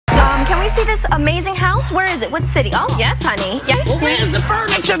we see this amazing house? Where is it? What city? Oh, yes, honey. Yeah. Well, where's the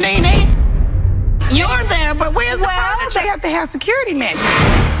furniture, NeNe? You're there, but where's the furniture? They have to have security measures.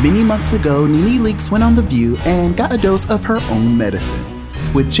 Many months ago, NeNe Leakes went on The View and got a dose of her own medicine.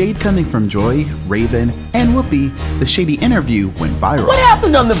 With shade coming from Joy, Raven, and Whoopi, the shady interview went viral. What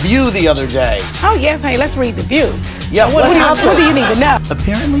happened on The View the other day? Oh, yes, honey, let's read The View. Yeah, what do you need to know?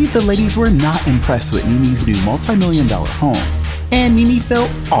 Apparently, the ladies were not impressed with NeNe's new multi-million-dollar home, and NeNe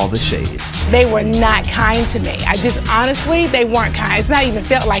felt all the shade. They were not kind to me. Honestly, they weren't kind. It's not even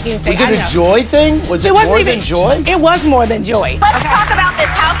felt like anything. Was it a Joy thing? Was it more than Joy? It was more than Joy. Let's talk about this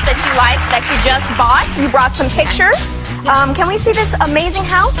house that you liked, that you just bought. You brought some pictures. Can we see this amazing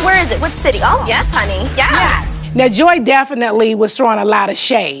house? Where is it? What city? Oh, yes, honey. Yes. Now, Joy definitely was throwing a lot of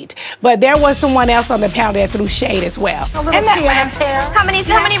shade, but there was someone else on the panel that threw shade as well. How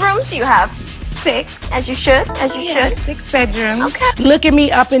many rooms do you have? 6. As you should. 6 bedrooms. Okay. Look at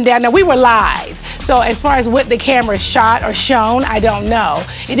me up and down. Now, we were live, so as far as what the camera shot or shown, I don't know.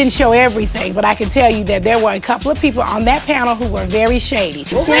 It didn't show everything, but I can tell you that there were a couple of people on that panel who were very shady.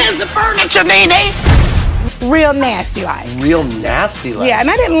 Well, where's the furniture, NeNe? Real nasty like. Real nasty like. Yeah, and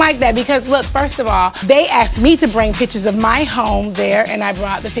I didn't like that because, look, first of all, they asked me to bring pictures of my home there, and I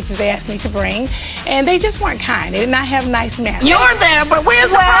brought the pictures they asked me to bring, and they just weren't kind. They did not have nice manners. You're there, but where's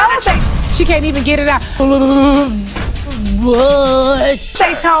the furniture? She can't even get it out.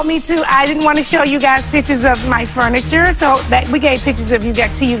 They told me to. I didn't want to show you guys pictures of my furniture, so that we gave pictures of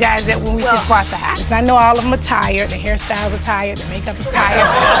to you guys that when we just bought the house. I know all of them are tired. The hairstyles are tired. The makeup is tired.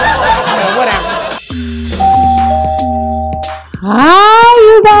 Whatever. Hi,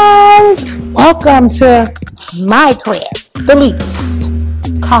 you guys. Welcome to my crib, the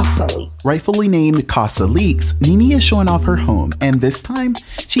Leakes, Casa Leakes. Rightfully named Casa Leakes, NeNe is showing off her home, and this time,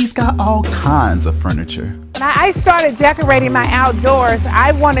 she's got all kinds of furniture. When I started decorating my outdoors,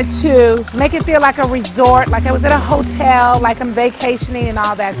 I wanted to make it feel like a resort, like I was at a hotel, like I'm vacationing and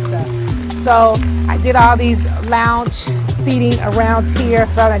all that stuff. So I did all these lounge seating around here.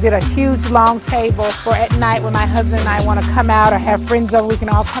 So I did a huge long table for at night when my husband and I want to come out or have friends over, we can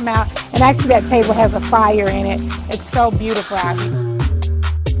all come out. And actually that table has a fire in it. It's so beautiful out here.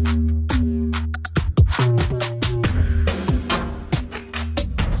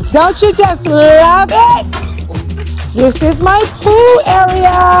 Don't you just love it? This is my pool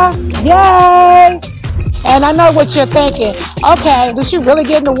area. Yay! And I know what you're thinking. Okay, did she really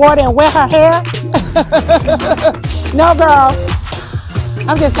get in the water and wet her hair? No, girl.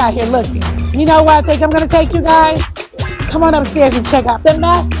 I'm just out here looking. You know where I think I'm going to take you guys? Come on upstairs and check out the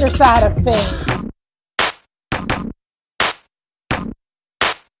master side of things.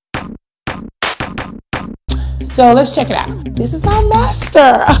 So let's check it out. This is our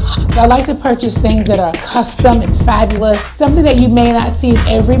master. I like to purchase things that are custom and fabulous. Something that you may not see in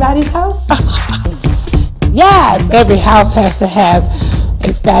everybody's house. Yes, every house has to have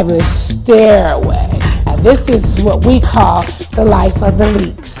a fabulous stairway. This is what we call the life of the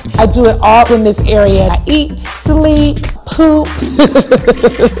Leakes. I do it all in this area. I eat, sleep, poop.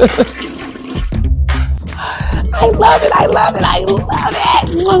 I love it, I love it, I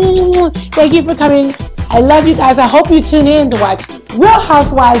love it. Thank you for coming. I love you guys. I hope you tune in to watch Real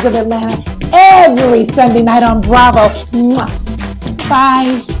Housewives of Atlanta every Sunday night on Bravo.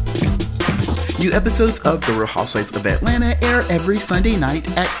 Bye. New episodes of The Real Housewives of Atlanta air every Sunday night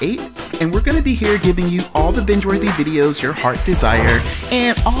at 8, and we're going to be here giving you all the binge-worthy videos your heart desire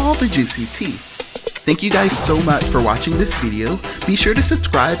and all the juicy tea. Thank you guys so much for watching this video. Be sure to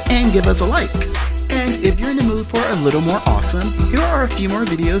subscribe and give us a like. And if you're in the mood for a little more awesome, here are a few more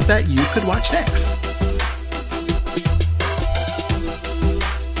videos that you could watch next.